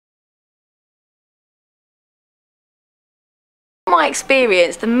my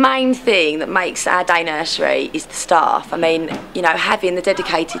experience, the main thing that makes our day nursery is the staff. I mean, you know, having the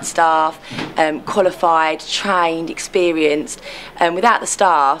dedicated staff, qualified, trained, experienced. Without the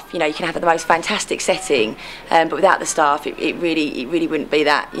staff, you know, you can have the most fantastic setting, but without the staff, it really wouldn't be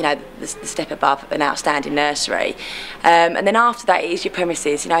that, you know, the step above an outstanding nursery. And then after that, it is your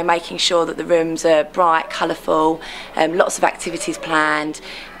premises. You know, making sure that the rooms are bright, colourful, lots of activities planned.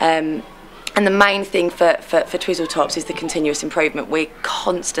 And the main thing for Twizzle Tops is the continuous improvement. We're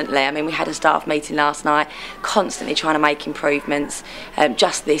constantly, I mean, we had a staff meeting last night, constantly trying to make improvements.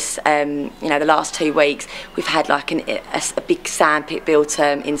 Just this, you know, the last 2 weeks, we've had like a big sandpit built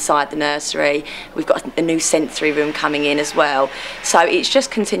inside the nursery. We've got a new sensory room coming in as well. So it's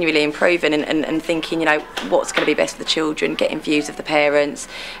just continually improving and thinking, you know, what's going to be best for the children, getting views of the parents,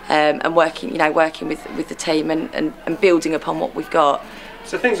 and working, you know, working with the team and building upon what we've got.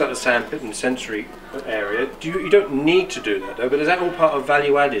 So things like the sandpit and sensory area, you don't need to do that though, but is that all part of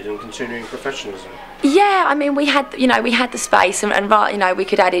value added and continuing professionalism? Yeah, I mean, we had the space, and you know, we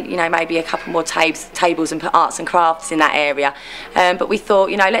could add it, you know, maybe a couple more tables and put arts and crafts in that area. But we thought,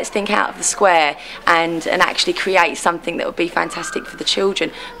 you know, let's think out of the square and actually create something that would be fantastic for the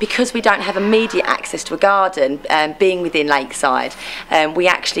children. Because we don't have immediate access to a garden, being within Lakeside, we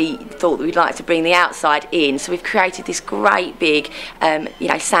actually thought that we'd like to bring the outside in. So we've created this great big, you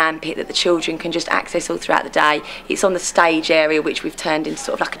know, sand pit that the children can just access all throughout the day. It's on the stage area, which we've turned into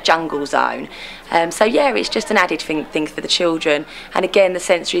sort of like a jungle zone. So yeah, it's just an added thing for the children. And again, the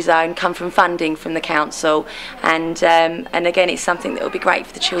sensory zone come from funding from the council, and again, it's something that will be great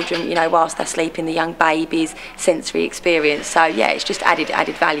for the children, you know, whilst they're sleeping, the young babies' sensory experience. So yeah, it's just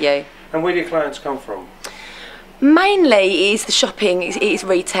added value. And where do your clients come from? Mainly is the shopping, it's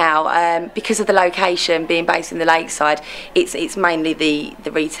retail, because of the location being based in the Lakeside. It's mainly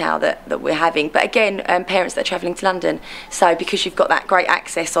the retail that we're having. But again, parents that are travelling to London, so because you've got that great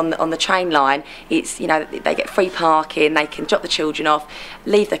access on the train line, it's, you know, they get free parking, they can drop the children off,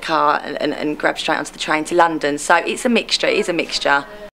 leave the car and grab straight onto the train to London. So it's a mixture. It is a mixture.